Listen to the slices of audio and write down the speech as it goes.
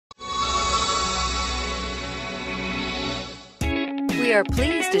We are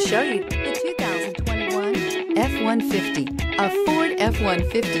pleased to show you the 2021 F-150. A Ford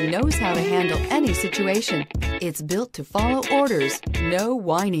F-150 knows how to handle any situation. It's built to follow orders, no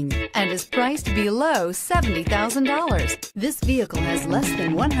whining, and is priced below $70,000. This vehicle has less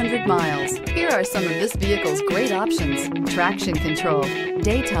than 100 miles. Here are some of this vehicle's great options: traction control,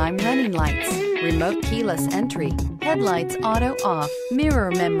 daytime running lights, remote keyless entry, headlights auto off,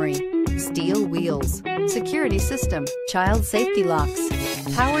 mirror memory, steel wheels, security system, child safety locks,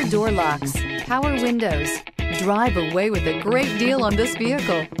 power door locks, power windows. Drive away with a great deal on this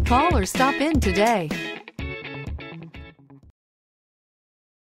vehicle. Call or stop in today.